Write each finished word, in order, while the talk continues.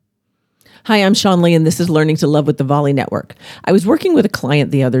Hi, I'm Sean Lee, and this is Learning to Love with the Volley Network. I was working with a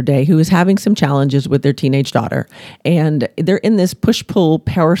client the other day who was having some challenges with their teenage daughter, and they're in this push-pull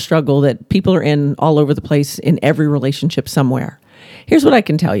power struggle that people are in all over the place in every relationship somewhere. Here's what I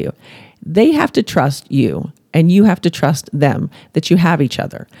can tell you. They have to trust you, and you have to trust them, that you have each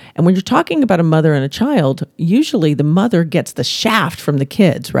other. And when you're talking about a mother and a child, usually the mother gets the shaft from the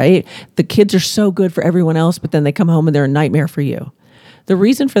kids, right? The kids are so good for everyone else, but then they come home and they're a nightmare for you. The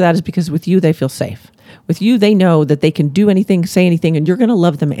reason for that is because with you, they feel safe. With you, they know that they can do anything, say anything, and you're going to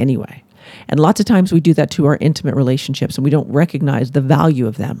love them anyway. And lots of times we do that to our intimate relationships, and we don't recognize the value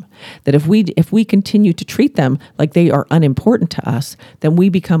of them. That if we continue to treat them like they are unimportant to us, then we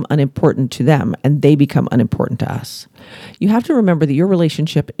become unimportant to them, and they become unimportant to us. You have to remember that your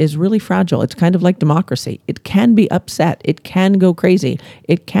relationship is really fragile. It's kind of like democracy. It can be upset. It can go crazy.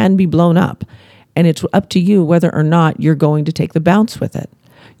 It can be blown up. And it's up to you whether or not you're going to take the bounce with it.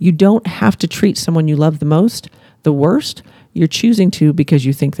 You don't have to treat someone you love the most the worst. You're choosing to because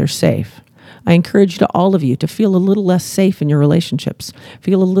you think they're safe. I encourage all of you to feel a little less safe in your relationships,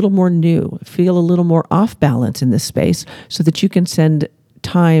 feel a little more new, feel a little more off balance in this space so that you can send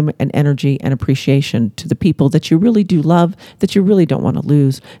time and energy and appreciation to the people that you really do love, that you really don't want to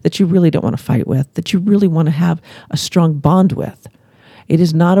lose, that you really don't want to fight with, that you really want to have a strong bond with. It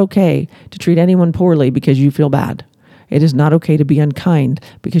is not okay to treat anyone poorly because you feel bad. It is not okay to be unkind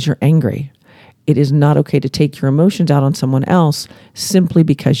because you're angry. It is not okay to take your emotions out on someone else simply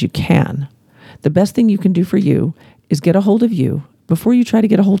because you can. The best thing you can do for you is get a hold of you before you try to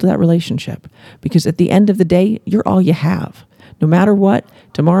get a hold of that relationship. Because at the end of the day, you're all you have. No matter what,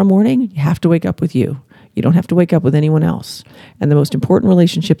 tomorrow morning, you have to wake up with you. You don't have to wake up with anyone else. And the most important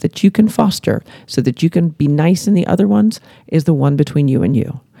relationship that you can foster so that you can be nice in the other ones is the one between you and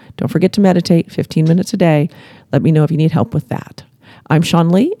you. Don't forget to meditate 15 minutes a day. Let me know if you need help with that. I'm Sean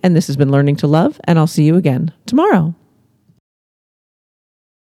Lee, and this has been Learning to Love, and I'll see you again tomorrow.